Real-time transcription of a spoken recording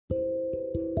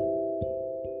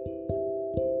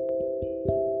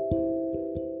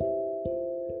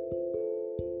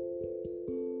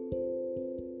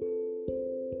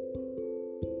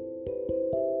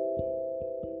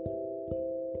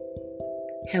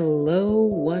Hello,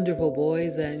 wonderful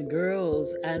boys and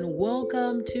girls, and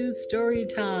welcome to Story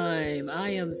Time.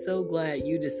 I am so glad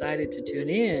you decided to tune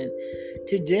in.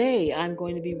 Today, I'm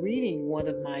going to be reading one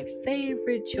of my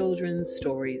favorite children's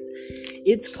stories.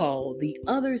 It's called The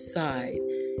Other Side.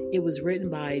 It was written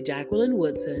by Jacqueline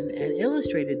Woodson and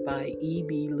illustrated by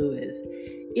E.B. Lewis.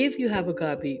 If you have a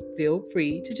copy, feel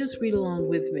free to just read along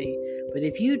with me. But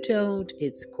if you don't,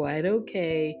 it's quite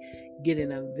okay. Get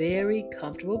in a very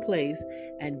comfortable place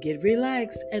and get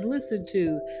relaxed and listen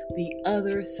to The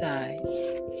Other Side.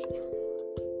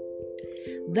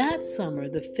 That summer,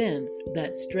 the fence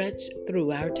that stretched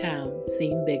through our town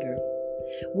seemed bigger.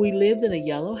 We lived in a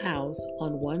yellow house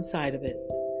on one side of it.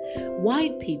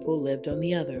 White people lived on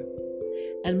the other.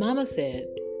 And Mama said,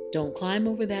 "Don't climb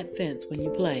over that fence when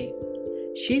you play."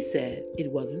 She said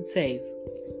it wasn't safe.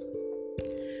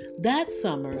 That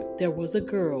summer, there was a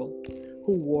girl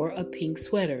who wore a pink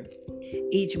sweater.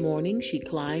 Each morning, she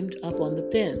climbed up on the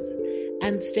fence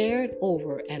and stared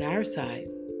over at our side.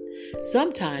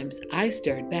 Sometimes I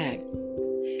stared back.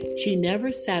 She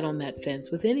never sat on that fence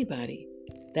with anybody.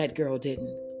 That girl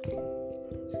didn't.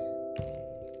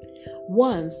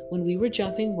 Once, when we were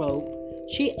jumping rope,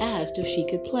 she asked if she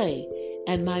could play,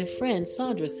 and my friend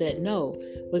Sandra said no,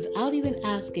 without even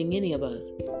asking any of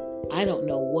us. I don't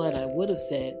know what I would have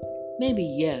said. Maybe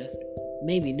yes,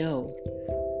 maybe no.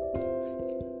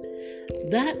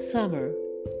 That summer,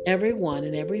 everyone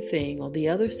and everything on the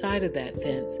other side of that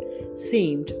fence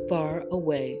seemed far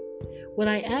away. When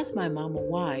I asked my mama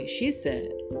why, she said,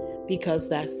 "Because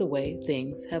that's the way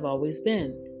things have always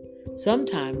been."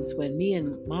 Sometimes when me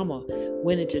and mama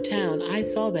went into town, I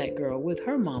saw that girl with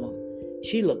her mama.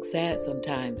 She looked sad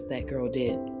sometimes, that girl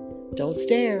did. "Don't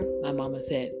stare," my mama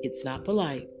said. "It's not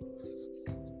polite."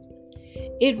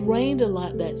 It rained a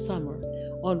lot that summer.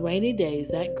 On rainy days,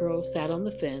 that girl sat on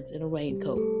the fence in a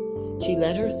raincoat. She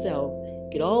let herself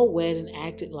get all wet and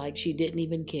acted like she didn't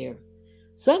even care.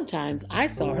 Sometimes I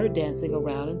saw her dancing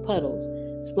around in puddles,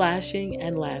 splashing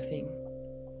and laughing.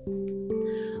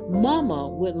 Mama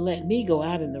wouldn't let me go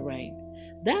out in the rain.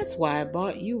 "That's why I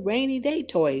bought you rainy day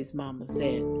toys," Mama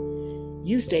said.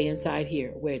 "You stay inside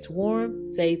here where it's warm,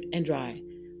 safe, and dry."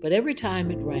 But every time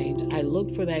it rained, I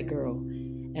looked for that girl,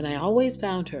 and I always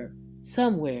found her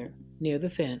somewhere near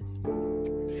the fence.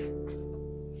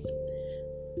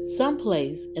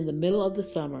 Someplace in the middle of the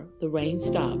summer, the rain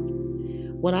stopped.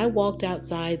 When I walked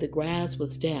outside, the grass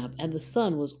was damp and the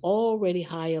sun was already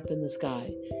high up in the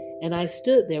sky, and I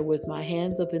stood there with my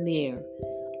hands up in the air.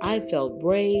 I felt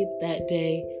brave that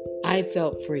day. I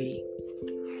felt free.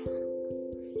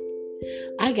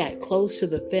 I got close to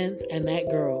the fence and that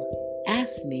girl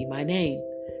asked me my name.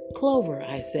 "Clover,"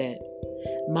 I said.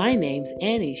 "My name's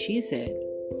Annie," she said.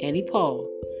 "Annie Paul.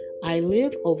 I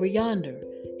live over yonder,"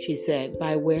 she said,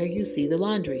 "by where you see the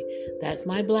laundry. That's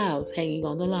my blouse hanging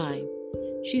on the line."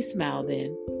 She smiled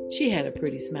then. She had a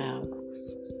pretty smile.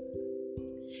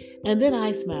 And then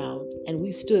I smiled, and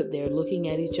we stood there looking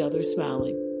at each other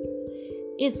smiling.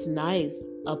 "It's nice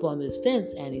up on this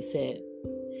fence," Annie said.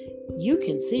 "You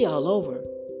can see all over."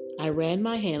 I ran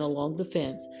my hand along the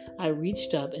fence. I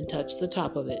reached up and touched the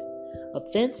top of it. "A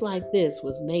fence like this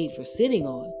was made for sitting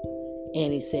on,"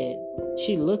 Annie said.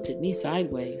 She looked at me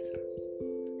sideways.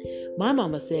 "My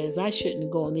mama says I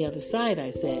shouldn't go on the other side,"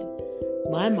 I said.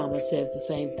 "My mama says the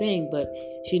same thing, but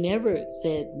she never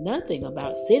said nothing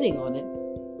about sitting on it."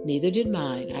 "Neither did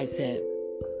mine," I said.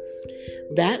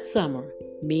 That summer,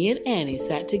 me and Annie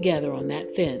sat together on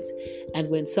that fence, and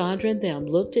when Sandra and them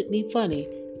looked at me funny,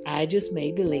 I just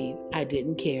made believe I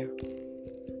didn't care.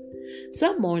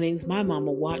 Some mornings, my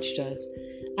mama watched us.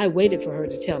 I waited for her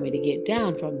to tell me to get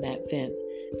down from that fence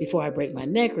before I break my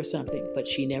neck or something, but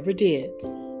she never did.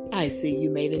 "I see you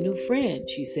made a new friend,"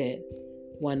 she said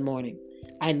one morning.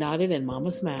 I nodded and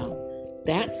Mama smiled.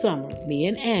 That summer, me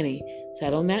and Annie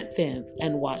sat on that fence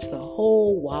and watched the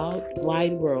whole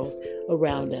wide world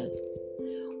around us.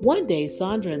 One day,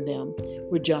 Sandra and them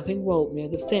were jumping rope near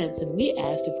the fence, and we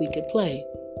asked if we could play.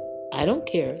 "I don't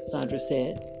care," Sandra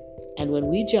said. And when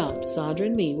we jumped, Sandra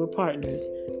and me were partners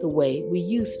the way we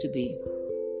used to be.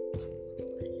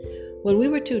 When we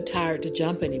were too tired to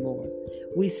jump anymore,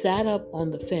 we sat up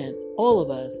on the fence, all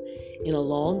of us, in a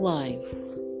long line.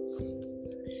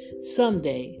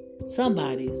 "Someday,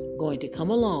 somebody's going to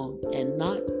come along and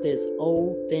knock this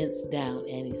old fence down,"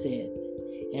 Annie said.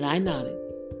 And I nodded.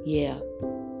 Yeah,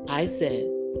 I said,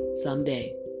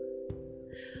 "Someday."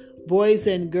 Boys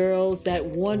and girls, that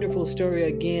wonderful story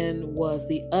again was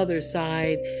The Other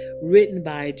Side, written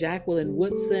by Jacqueline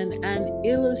Woodson and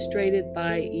illustrated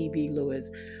by E.B.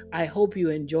 Lewis. I hope you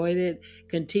enjoyed it.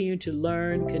 Continue to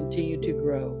learn, continue to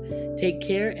grow. Take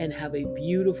care and have a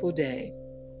beautiful day.